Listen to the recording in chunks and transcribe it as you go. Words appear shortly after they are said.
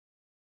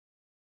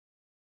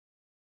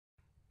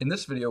In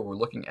this video, we're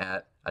looking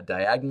at a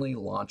diagonally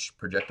launched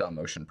projectile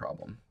motion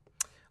problem.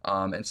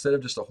 Instead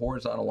of just a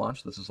horizontal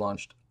launch, this is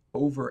launched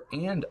over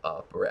and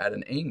up or at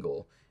an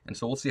angle. And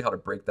so we'll see how to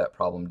break that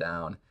problem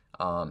down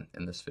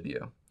in this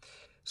video.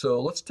 So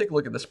let's take a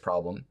look at this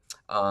problem.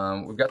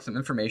 We've got some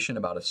information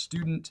about a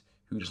student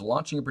who's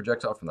launching a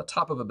projectile from the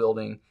top of a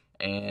building,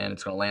 and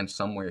it's going to land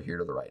somewhere here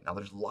to the right. Now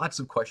there's lots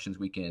of questions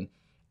we can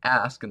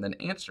ask and then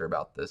answer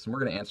about this, and we're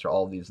going to answer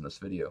all of these in this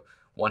video.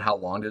 One, how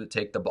long did it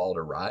take the ball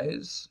to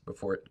rise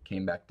before it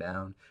came back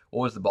down?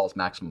 What was the ball's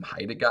maximum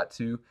height it got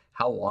to?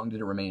 How long did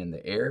it remain in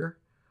the air?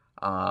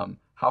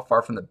 How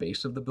far from the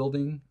base of the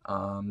building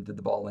did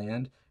the ball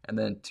land? And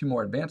then two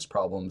more advanced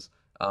problems.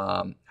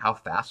 How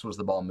fast was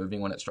the ball moving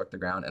when it struck the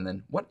ground? And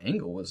then what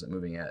angle was it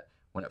moving at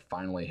when it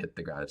finally hit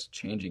the ground? It's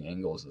changing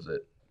angles as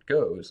it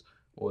goes.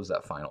 What was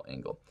that final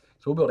angle?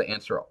 So we'll be able to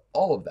answer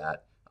all of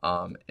that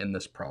in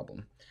this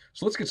problem.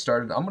 So let's get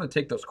started. I'm going to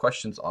take those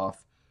questions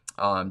off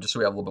just so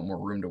we have a little bit more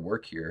room to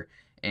work here.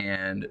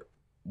 And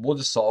we'll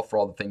just solve for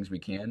all the things we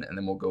can, and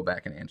then we'll go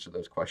back and answer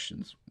those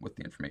questions with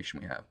the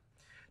information we have.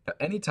 Now,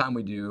 anytime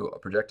we do a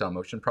projectile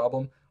motion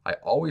problem, I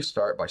always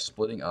start by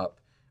splitting up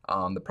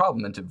the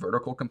problem into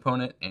vertical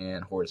component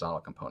and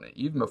horizontal component,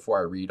 even before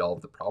I read all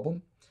of the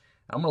problem.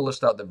 I'm going to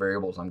list out the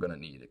variables I'm going to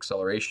need: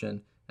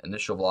 acceleration,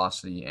 initial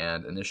velocity,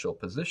 and initial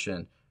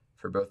position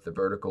for both the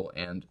vertical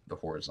and the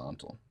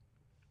horizontal.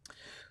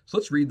 So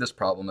let's read this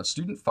problem. A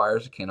student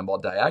fires a cannonball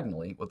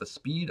diagonally with a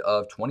speed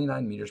of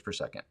 29 meters per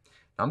second.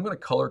 Now I'm going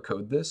to color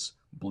code this: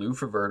 blue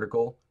for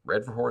vertical,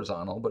 red for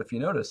horizontal. But if you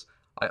notice,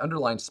 I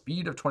underlined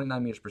speed of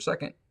 29 meters per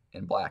second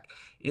in black.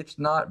 It's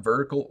not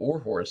vertical or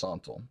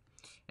horizontal.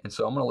 And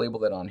so I'm going to label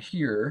that on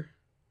here,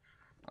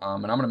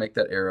 and I'm going to make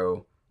that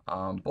arrow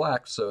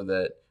black so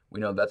that we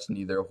know that's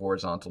neither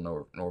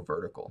horizontal nor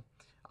vertical.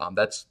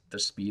 That's the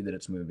speed that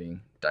it's moving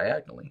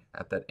diagonally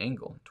at that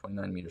angle,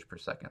 29 meters per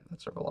second.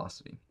 That's our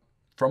velocity.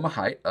 From a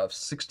height of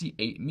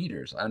 68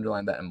 meters, I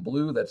underlined that in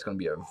blue. That's going to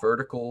be a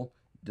vertical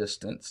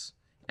distance,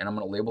 and I'm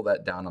going to label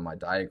that down on my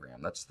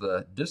diagram. That's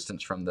the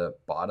distance from the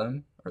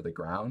bottom or the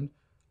ground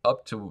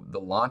up to the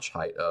launch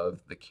height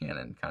of the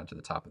cannon, kind of to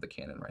the top of the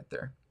cannon right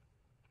there.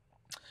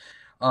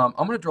 I'm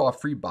going to draw a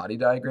free body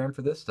diagram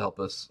for this to help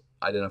us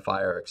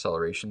identify our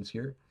accelerations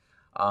here.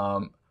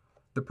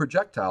 The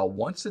projectile,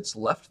 once it's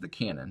left the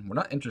cannon, we're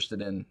not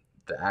interested in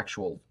the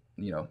actual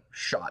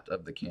shot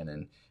of the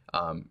cannon,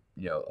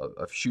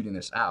 of shooting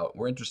this out.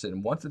 We're interested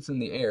in once it's in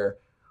the air,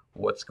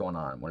 what's going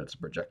on when it's a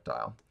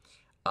projectile.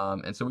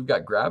 And so we've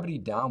got gravity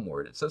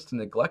downward. It says to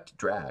neglect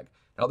drag.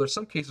 Now there's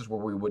some cases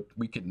where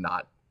we could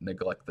not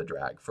neglect the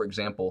drag. For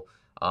example,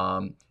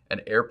 an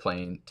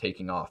airplane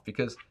taking off,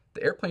 because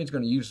the airplane is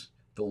going to use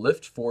the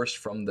lift force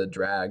from the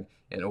drag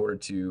in order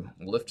to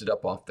lift it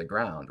up off the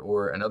ground.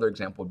 Or another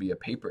example would be a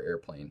paper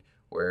airplane,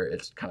 where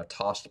it's kind of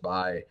tossed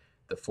by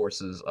the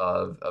forces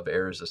of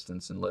air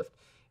resistance and lift.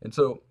 And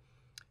so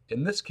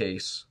in this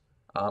case,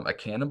 a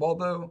cannonball,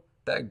 though,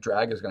 that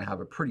drag is going to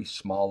have a pretty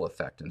small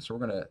effect, and so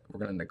we're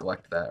going to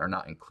neglect that or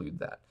not include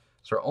that.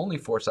 So our only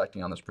force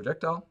acting on this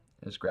projectile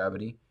is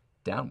gravity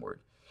downward.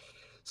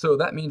 So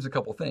that means a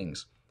couple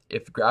things.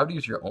 If gravity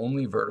is your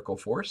only vertical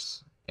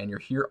force and you're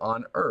here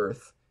on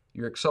Earth,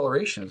 your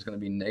acceleration is going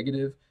to be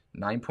negative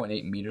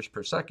 9.8 meters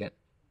per second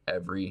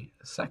every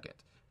second.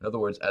 In other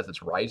words, as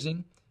it's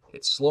rising,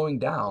 it's slowing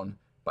down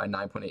by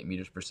 9.8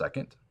 meters per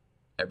second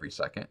every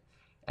second.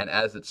 And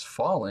as it's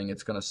falling,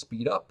 it's going to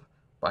speed up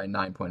by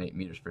 9.8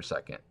 meters per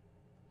second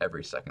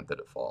every second that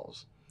it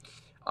falls.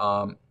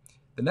 The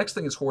next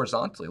thing is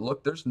horizontally.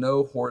 Look, there's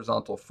no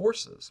horizontal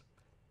forces.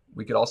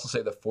 We could also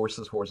say the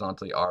forces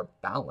horizontally are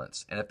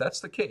balanced. And if that's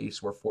the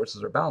case, where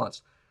forces are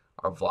balanced,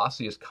 our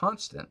velocity is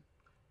constant.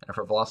 And if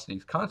our velocity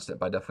is constant,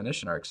 by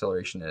definition, our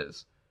acceleration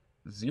is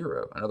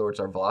zero. In other words,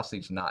 our velocity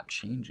is not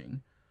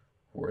changing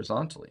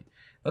horizontally.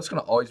 That's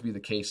going to always be the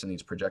case in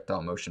these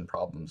projectile motion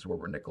problems where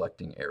we're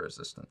neglecting air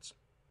resistance.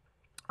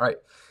 All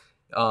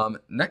right,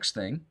 next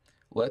thing,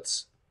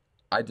 let's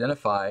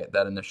identify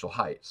that initial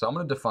height. So I'm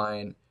going to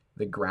define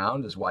the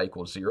ground as y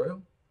equals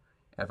 0.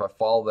 And if I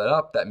follow that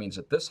up, that means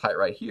that this height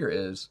right here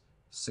is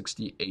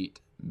 68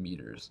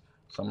 meters.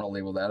 So I'm going to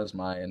label that as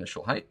my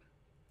initial height.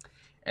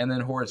 And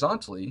then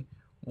horizontally,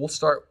 we'll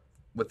start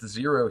with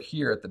 0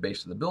 here at the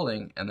base of the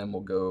building, and then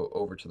we'll go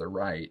over to the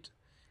right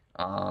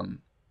and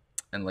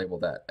label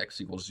that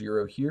x equals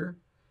 0 here.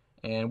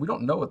 And we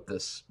don't know what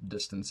this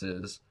distance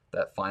is,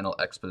 that final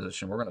x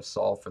position. We're going to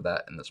solve for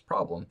that in this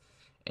problem.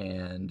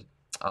 And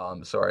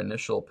so our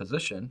initial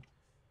position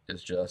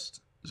is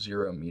just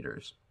 0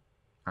 meters.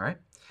 All right.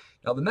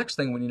 Now the next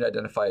thing we need to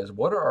identify is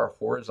what are our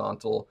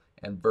horizontal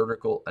and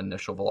vertical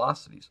initial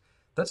velocities.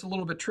 That's a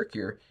little bit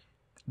trickier.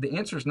 The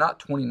answer is not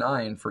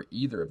 29 for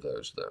either of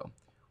those, though.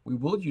 We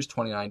will use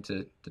 29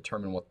 to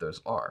determine what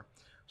those are.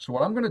 So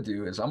what I'm going to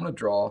do is I'm going to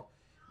draw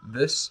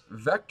this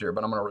vector,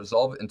 but I'm going to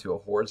resolve it into a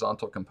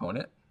horizontal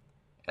component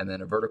and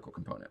then a vertical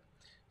component.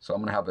 So I'm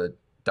going to have a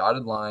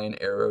dotted line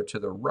arrow to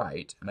the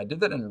right, and I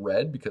did that in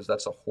red because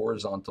that's a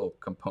horizontal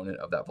component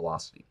of that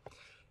velocity.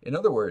 In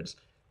other words,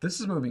 this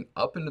is moving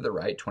up into the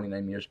right,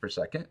 29 meters per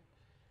second,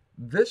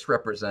 This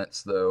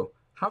represents, though,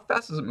 how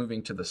fast is it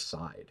moving to the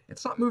side?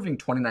 It's not moving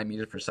 29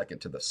 meters per second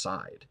to the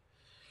side.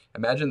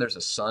 Imagine there's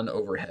a sun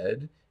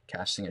overhead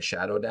casting a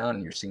shadow down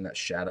and you're seeing that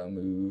shadow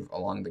move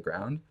along the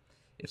ground.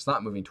 It's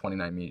not moving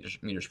 29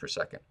 meters per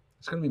second.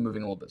 It's going to be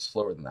moving a little bit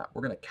slower than that.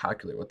 We're going to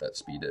calculate what that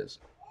speed is.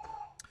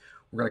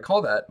 We're going to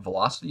call that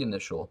velocity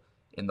initial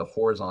in the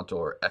horizontal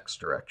or x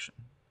direction.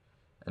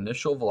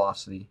 Initial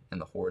velocity in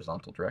the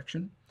horizontal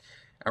direction.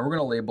 And we're going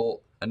to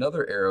label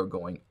another arrow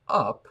going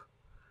up,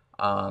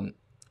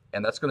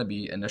 and that's going to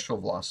be initial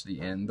velocity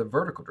in the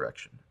vertical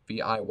direction,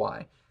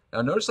 VIY.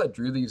 Now notice I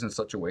drew these in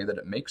such a way that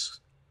it makes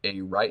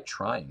a right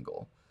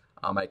triangle.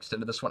 I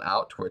extended this one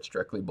out to where it's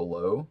directly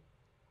below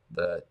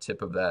the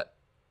tip of that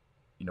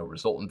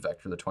resultant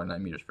vector, the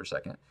 29 meters per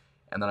second,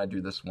 and then I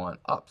do this one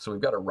up. So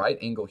we've got a right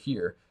angle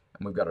here,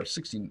 and we've got our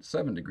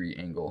 67-degree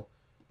angle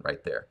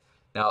right there.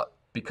 Now,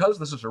 because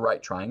this is a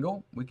right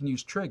triangle, we can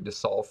use trig to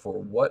solve for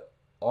what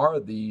are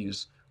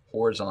these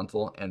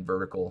horizontal and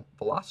vertical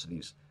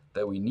velocities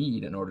that we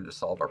need in order to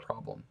solve our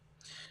problem.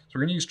 So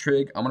we're going to use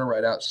trig. I'm going to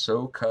write out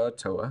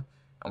SOHCAHTOA,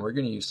 and we're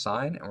going to use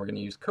sine, and we're going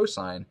to use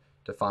cosine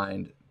to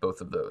find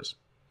both of those.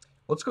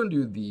 Let's go and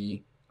do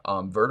the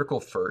vertical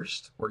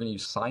first. We're going to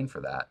use sine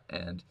for that,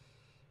 and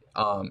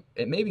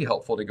it may be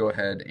helpful to go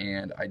ahead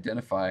and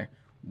identify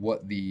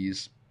what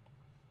these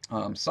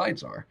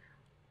sides are.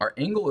 Our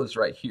angle is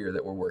right here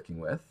that we're working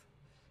with,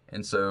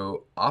 and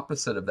so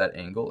opposite of that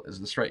angle is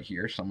this right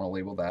here, so I'm going to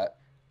label that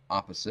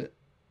opposite.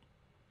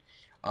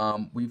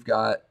 We've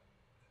got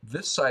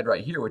this side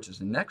right here, which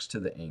is next to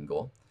the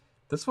angle.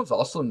 This one's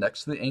also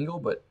next to the angle,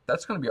 but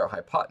that's going to be our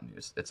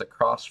hypotenuse. It's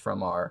across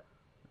from our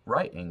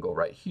right angle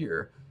right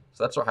here,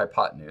 so that's our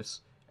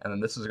hypotenuse. And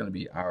then this is going to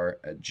be our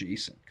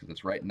adjacent, because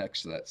it's right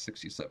next to that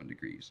 67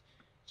 degrees.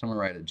 So I'm going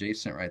to write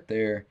adjacent right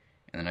there,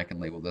 and then I can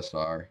label this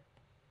our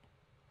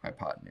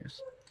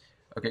hypotenuse.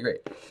 Okay,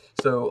 great.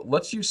 So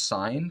let's use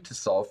sine to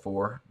solve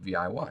for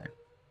VIY.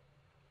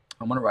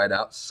 I'm going to write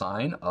out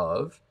sine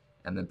of,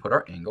 and then put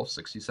our angle,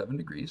 67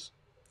 degrees,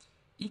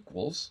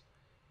 equals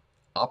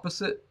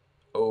opposite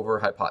over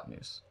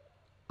hypotenuse.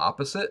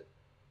 Opposite,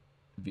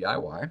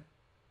 VIY,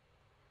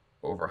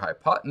 over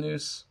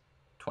hypotenuse,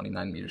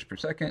 29 meters per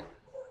second.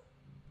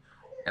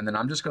 And then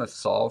I'm just going to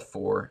solve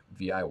for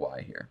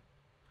VIY here.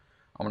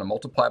 I'm going to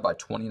multiply by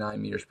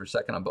 29 meters per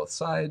second on both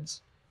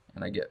sides,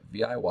 and I get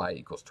VIY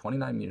equals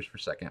 29 meters per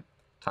second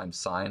times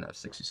sine of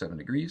 67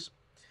 degrees.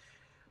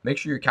 Make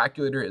sure your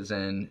calculator is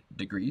in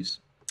degrees,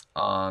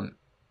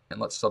 and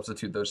let's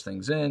substitute those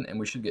things in, and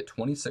we should get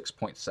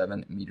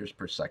 26.7 meters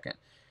per second.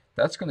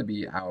 That's going to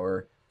be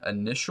our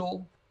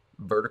initial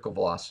vertical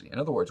velocity. In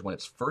other words, when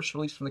it's first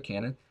released from the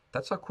cannon,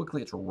 that's how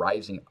quickly it's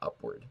rising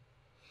upward.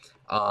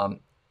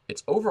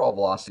 Its overall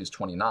velocity is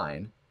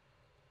 29.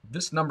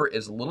 This number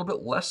is a little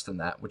bit less than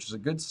that, which is a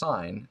good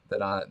sign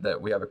that,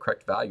 that we have a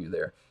correct value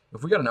there.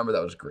 If we got a number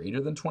that was greater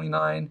than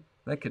 29,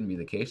 that couldn't be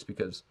the case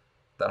because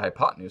that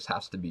hypotenuse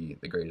has to be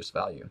the greatest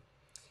value.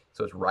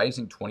 So it's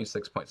rising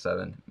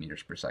 26.7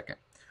 meters per second.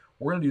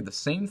 We're going to do the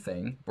same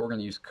thing, but we're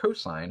going to use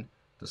cosine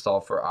to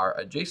solve for our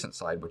adjacent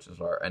side, which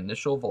is our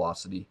initial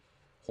velocity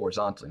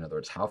horizontally. In other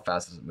words, how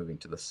fast is it moving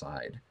to the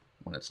side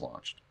when it's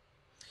launched.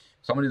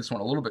 So I'm going to do this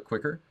one a little bit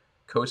quicker.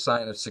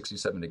 Cosine of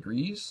 67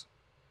 degrees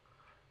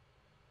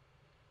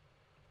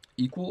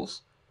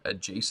equals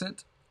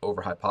adjacent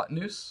over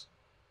hypotenuse,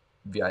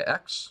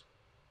 VIX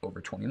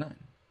over 29.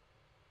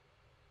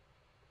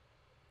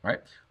 All right,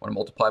 I want to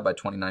multiply by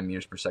 29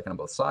 meters per second on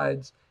both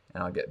sides,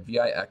 and I'll get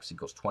VIX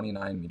equals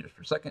 29 meters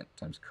per second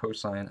times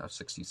cosine of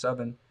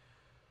 67.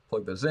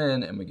 Plug those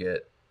in, and we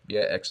get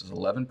VIX is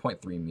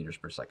 11.3 meters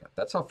per second.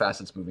 That's how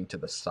fast it's moving to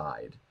the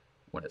side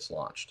when it's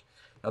launched.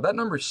 Now that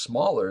number is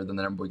smaller than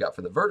the number we got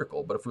for the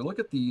vertical, but if we look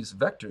at these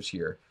vectors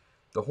here,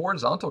 the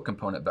horizontal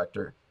component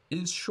vector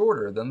is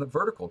shorter than the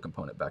vertical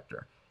component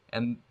vector.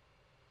 And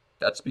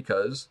that's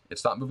because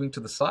it's not moving to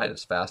the side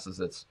as fast as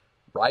it's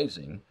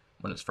rising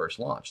when it's first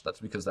launched. That's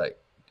because that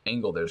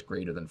angle there is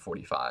greater than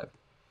 45.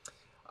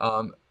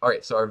 All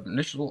right, so our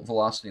initial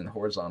velocity in the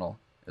horizontal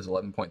is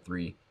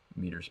 11.3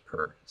 meters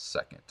per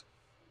second.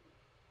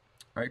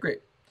 All right,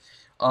 great.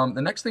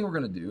 The next thing we're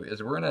going to do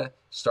is we're going to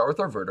start with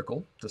our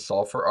vertical to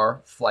solve for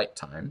our flight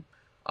time.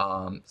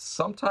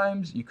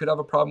 Sometimes you could have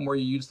a problem where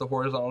you use the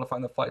horizontal to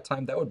find the flight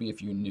time. That would be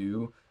if you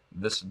knew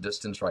this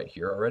distance right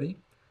here already,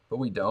 but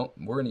we don't.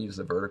 We're going to use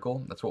the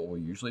vertical. That's what we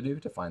usually do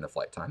to find the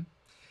flight time.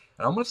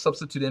 And I'm going to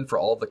substitute in for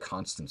all the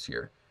constants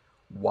here.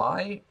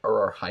 Y,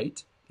 or our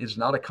height, is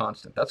not a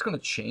constant. That's going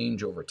to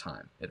change over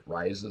time. It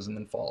rises and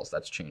then falls.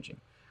 That's changing.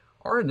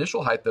 Our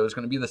initial height, though, is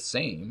going to be the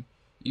same.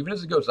 Even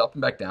as it goes up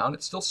and back down,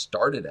 it still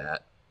started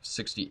at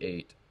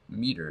 68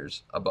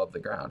 meters above the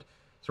ground.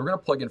 So we're going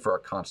to plug in for our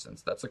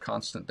constants. That's a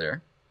constant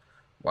there.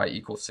 Y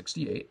equals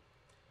 68.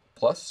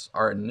 Plus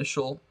our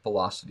initial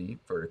velocity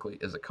vertically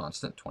is a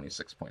constant,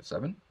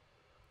 26.7.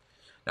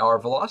 Now our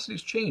velocity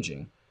is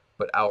changing,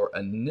 but our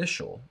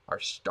initial, our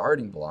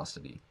starting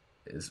velocity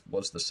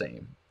was the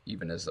same,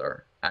 even as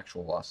our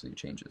actual velocity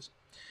changes.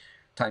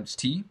 Times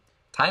t,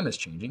 time is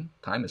changing,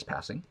 time is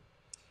passing,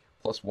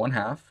 plus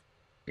 1/2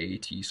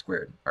 at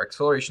squared. Our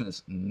acceleration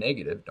is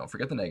negative, don't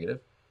forget the negative,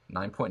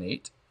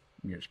 9.8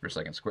 meters per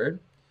second squared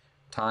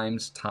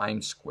times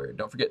time squared.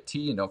 Don't forget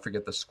t and don't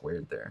forget the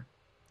squared there.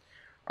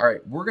 All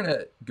right, we're going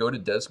to go to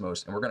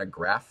Desmos and we're going to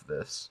graph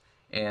this,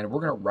 and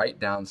we're going to write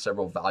down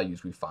several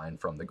values we find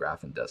from the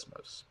graph in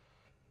Desmos.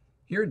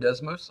 Here in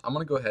Desmos, I'm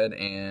going to go ahead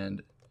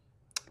and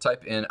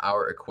type in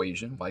our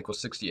equation, y equals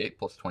 68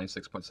 plus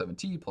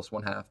 26.7t plus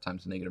 1/2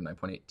 times negative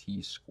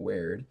 9.8t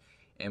squared,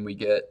 and we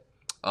get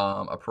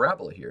a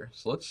parabola here.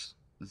 So let's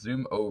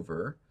zoom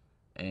over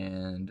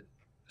and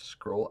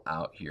scroll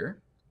out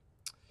here.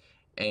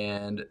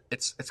 And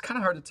it's kind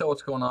of hard to tell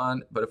what's going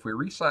on, but if we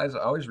resize, I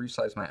always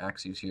resize my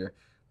axes here.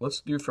 Let's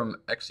do from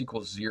x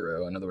equals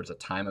 0, in other words, a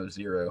time of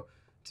 0,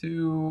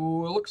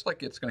 to, it looks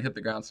like it's going to hit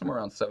the ground somewhere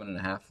around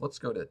 7.5. Let's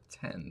go to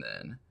 10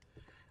 then.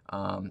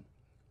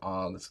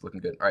 That's looking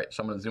good. All right,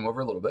 so I'm going to zoom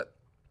over a little bit.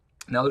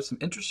 Now there's some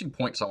interesting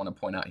points I want to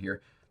point out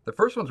here. The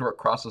first one's where it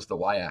crosses the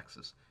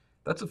y-axis.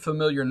 That's a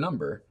familiar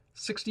number,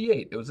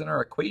 68. It was in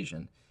our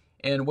equation.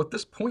 And what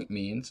this point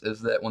means is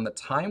that when the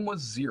time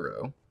was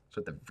 0, so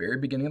at the very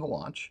beginning of the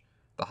launch,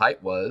 the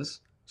height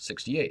was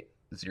 68,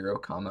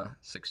 0,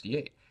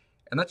 68.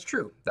 And that's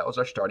true. That was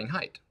our starting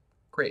height.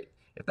 Great.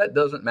 If that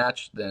doesn't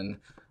match, then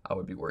I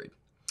would be worried.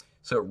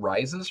 So it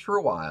rises for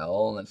a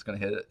while, and it's going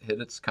to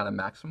hit its kind of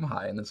maximum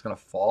height, and then it's going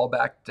to fall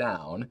back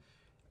down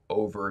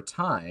over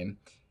time.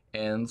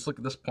 And let's look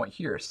at this point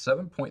here,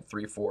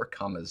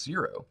 7.34,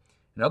 0.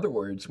 In other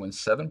words, when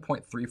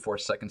 7.34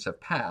 seconds have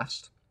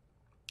passed,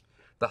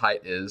 the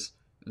height is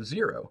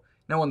 0.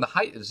 Now, when the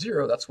height is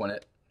 0, that's when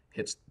it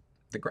hits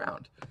the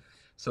ground.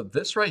 So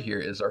this right here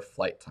is our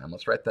flight time.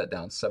 Let's write that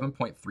down.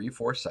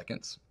 7.34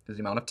 seconds is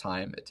the amount of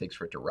time it takes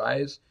for it to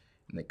rise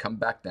and then come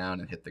back down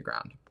and hit the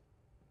ground.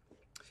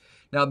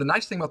 Now, the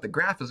nice thing about the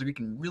graph is we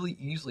can really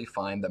easily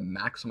find the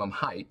maximum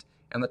height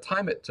and the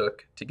time it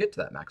took to get to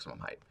that maximum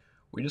height.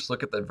 We just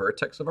look at the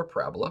vertex of our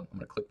parabola. I'm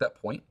going to click that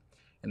point,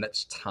 and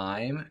that's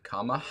time,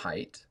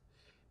 height,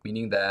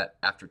 meaning that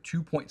after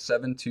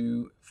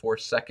 2.724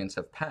 seconds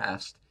have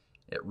passed,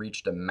 it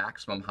reached a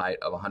maximum height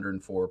of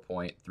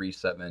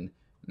 104.37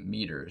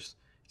 meters.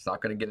 It's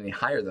not going to get any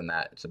higher than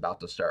that. It's about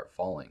to start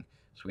falling.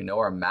 So we know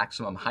our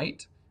maximum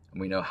height, and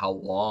we know how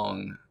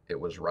long it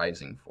was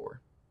rising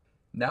for.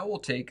 Now we'll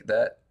take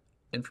that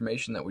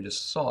information that we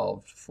just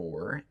solved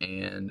for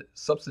and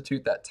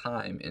substitute that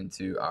time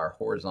into our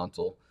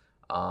horizontal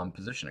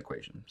position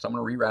equation. So I'm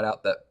going to rewrite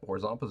out that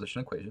horizontal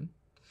position equation.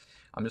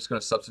 I'm just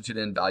going to substitute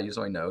in values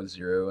I know,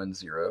 0 and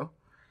 0.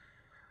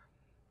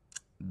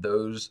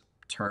 Those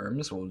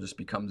terms will just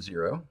become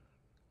 0.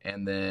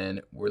 And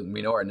then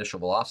we know our initial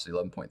velocity,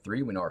 11.3.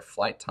 We know our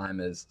flight time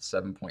is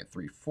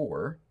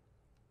 7.34.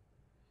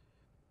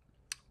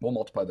 We'll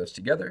multiply those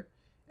together,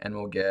 and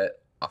we'll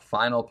get a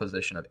final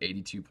position of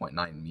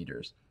 82.9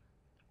 meters.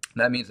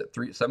 And that means that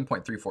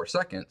 7.34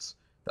 seconds,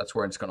 that's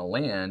where it's going to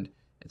land.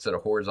 It's at a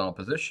horizontal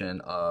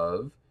position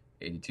of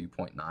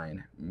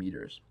 82.9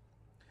 meters.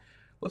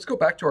 Let's go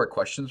back to our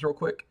questions real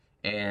quick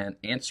and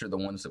answer the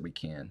ones that we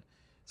can.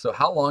 So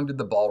how long did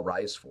the ball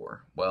rise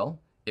for?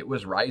 Well, it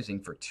was rising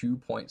for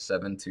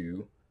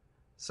 2.72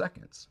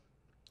 seconds.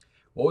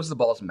 What was the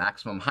ball's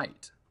maximum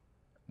height?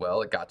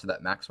 Well, it got to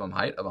that maximum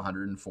height of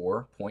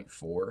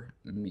 104.4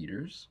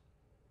 meters.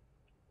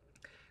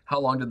 How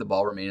long did the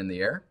ball remain in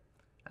the air?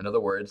 In other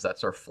words,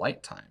 that's our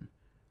flight time.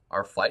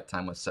 Our flight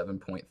time was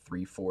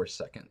 7.34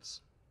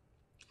 seconds.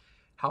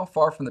 How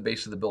far from the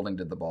base of the building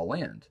did the ball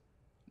land?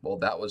 Well,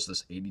 that was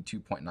this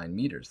 82.9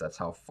 meters. That's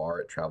how far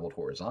it traveled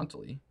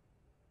horizontally.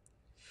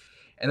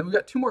 And then we've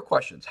got two more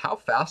questions. How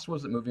fast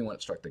was it moving when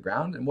it struck the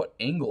ground, and what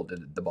angle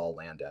did the ball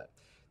land at?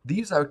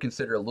 These I would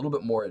consider a little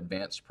bit more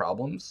advanced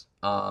problems.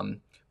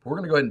 We're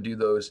going to go ahead and do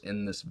those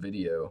in this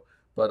video.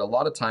 But a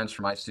lot of times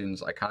for my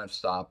students, I kind of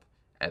stop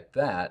at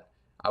that.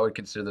 I would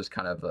consider this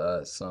kind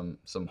of some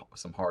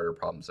harder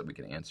problems that we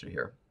can answer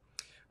here.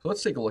 So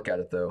let's take a look at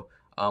it though.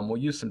 We'll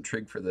use some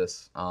trig for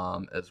this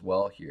as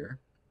well here.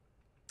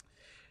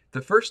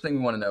 The first thing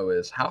we want to know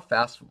is how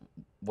fast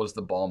was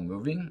the ball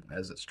moving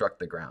as it struck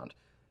the ground?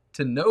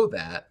 To know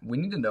that, we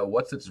need to know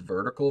what's its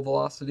vertical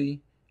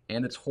velocity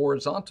and its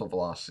horizontal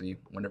velocity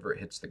whenever it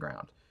hits the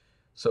ground.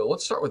 So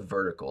let's start with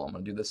vertical. I'm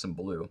going to do this in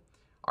blue.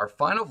 Our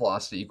final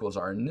velocity equals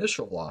our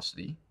initial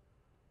velocity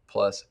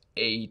plus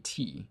AT.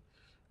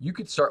 You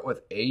could start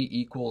with A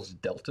equals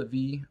delta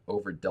V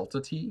over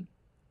delta T,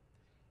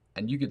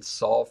 and you could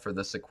solve for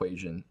this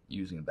equation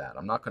using that.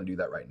 I'm not going to do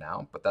that right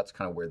now, but that's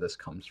kind of where this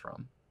comes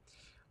from.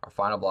 Our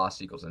final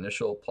velocity equals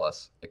initial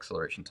plus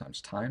acceleration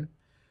times time.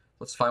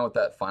 Let's find what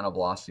that final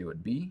velocity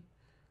would be.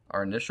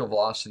 Our initial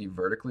velocity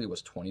vertically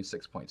was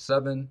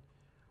 26.7.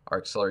 Our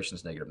acceleration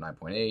is negative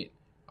 9.8.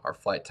 Our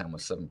flight time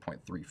was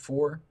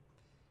 7.34.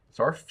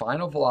 So our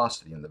final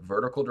velocity in the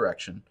vertical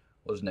direction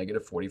was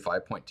negative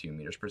 45.2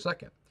 meters per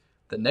second.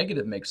 The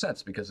negative makes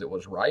sense because it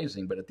was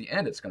rising, but at the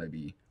end it's going to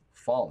be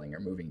falling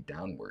or moving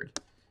downward.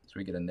 So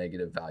we get a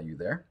negative value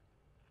there.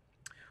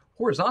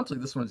 Horizontally,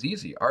 this one's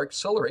easy. Our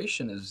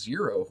acceleration is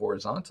 0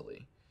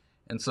 horizontally.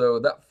 And so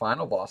that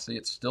final velocity,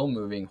 it's still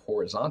moving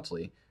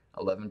horizontally.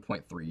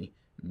 11.3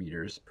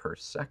 meters per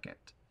second.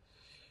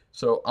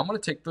 So I'm going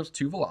to take those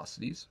two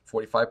velocities,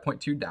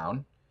 45.2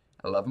 down,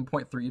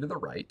 11.3 to the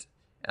right,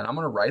 and I'm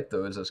going to write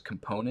those as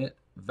component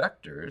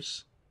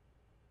vectors.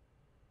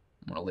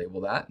 I'm going to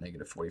label that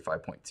negative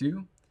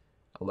 45.2,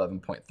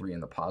 11.3 in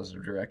the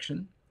positive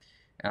direction.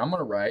 And I'm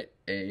going to write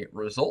a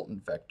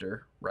resultant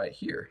vector right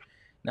here.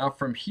 Now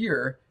from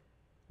here,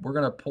 we're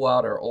going to pull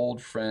out our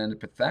old friend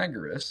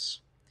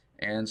Pythagoras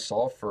and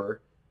solve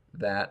for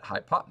that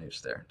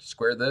hypotenuse there.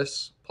 Square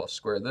this plus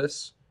square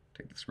this,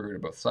 take the square root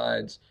of both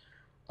sides.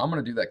 I'm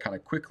going to do that kind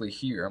of quickly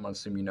here. I'm going to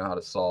assume you know how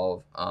to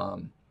solve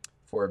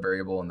for a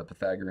variable in the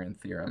Pythagorean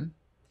theorem.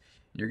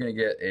 You're going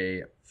to get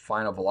a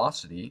final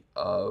velocity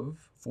of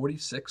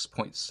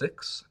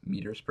 46.6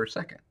 meters per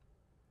second.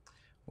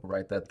 We'll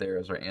write that there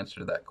as our answer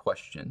to that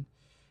question.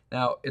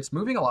 Now, it's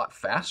moving a lot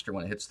faster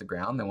when it hits the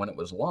ground than when it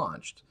was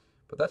launched,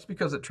 but that's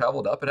because it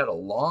traveled up. It had a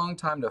long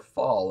time to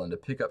fall and to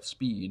pick up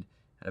speed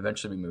and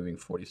eventually be moving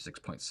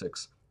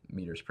 46.6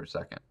 meters per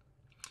second.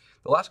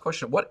 The last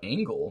question, what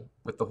angle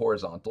with the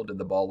horizontal did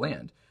the ball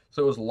land?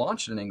 So it was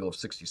launched at an angle of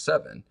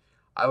 67.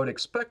 I would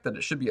expect that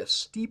it should be a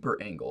steeper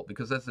angle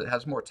because as it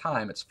has more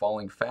time, it's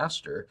falling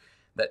faster.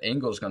 That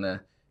angle is going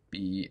to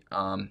be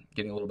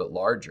getting a little bit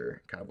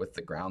larger kind of with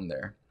the ground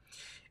there.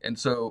 And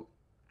so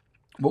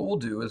what we'll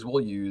do is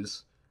we'll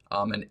use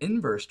an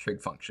inverse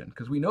trig function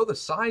because we know the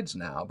sides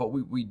now, but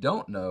we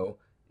don't know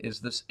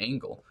is this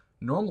angle.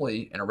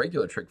 Normally in a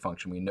regular trig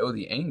function, we know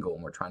the angle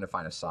and we're trying to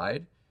find a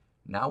side.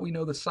 Now we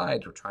know the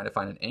sides, we're trying to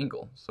find an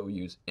angle. So we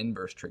use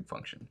inverse trig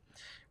function.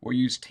 We'll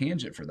use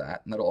tangent for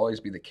that, and that'll always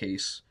be the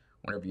case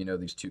whenever you know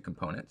these two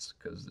components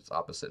because it's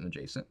opposite and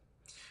adjacent.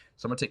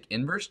 So I'm going to take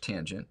inverse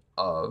tangent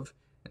of,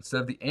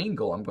 instead of the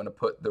angle, I'm going to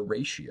put the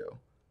ratio,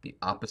 the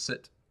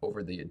opposite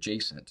over the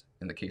adjacent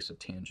in the case of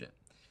tangent.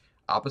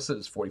 Opposite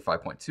is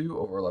 45.2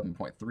 over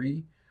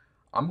 11.3.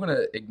 I'm going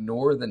to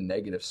ignore the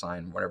negative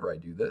sign whenever I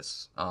do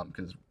this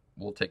because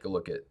we'll take a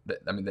look at,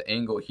 the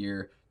angle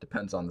here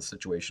depends on the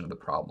situation of the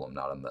problem,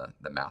 not on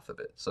the math of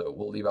it. So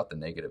we'll leave out the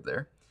negative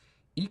there.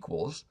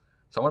 Equals,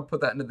 so I'm going to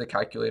put that into the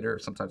calculator,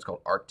 sometimes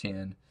called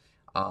arctan,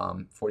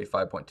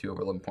 45.2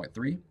 over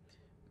 11.3.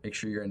 Make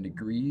sure you're in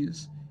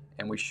degrees,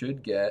 and we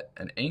should get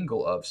an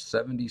angle of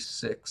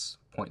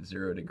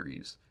 76.0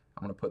 degrees.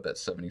 I'm going to put that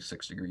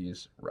 76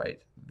 degrees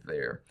right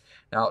there.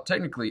 Now,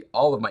 technically,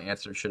 all of my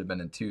answers should have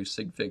been in 2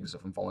 sig figs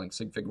if I'm following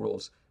sig fig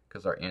rules,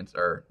 because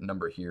our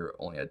number here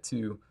only had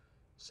 2,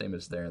 same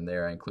as there and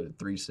there. I included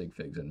 3 sig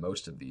figs in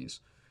most of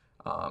these,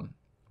 but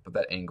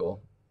that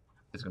angle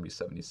is going to be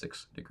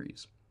 76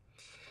 degrees.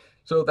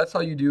 So that's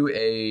how you do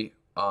a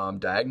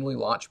diagonally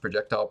launched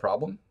projectile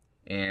problem,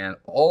 and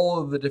all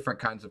of the different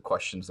kinds of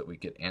questions that we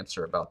could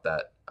answer about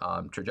that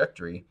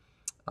trajectory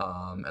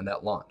and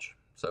that launch.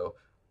 So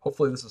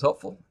hopefully this is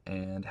helpful,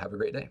 and have a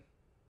great day.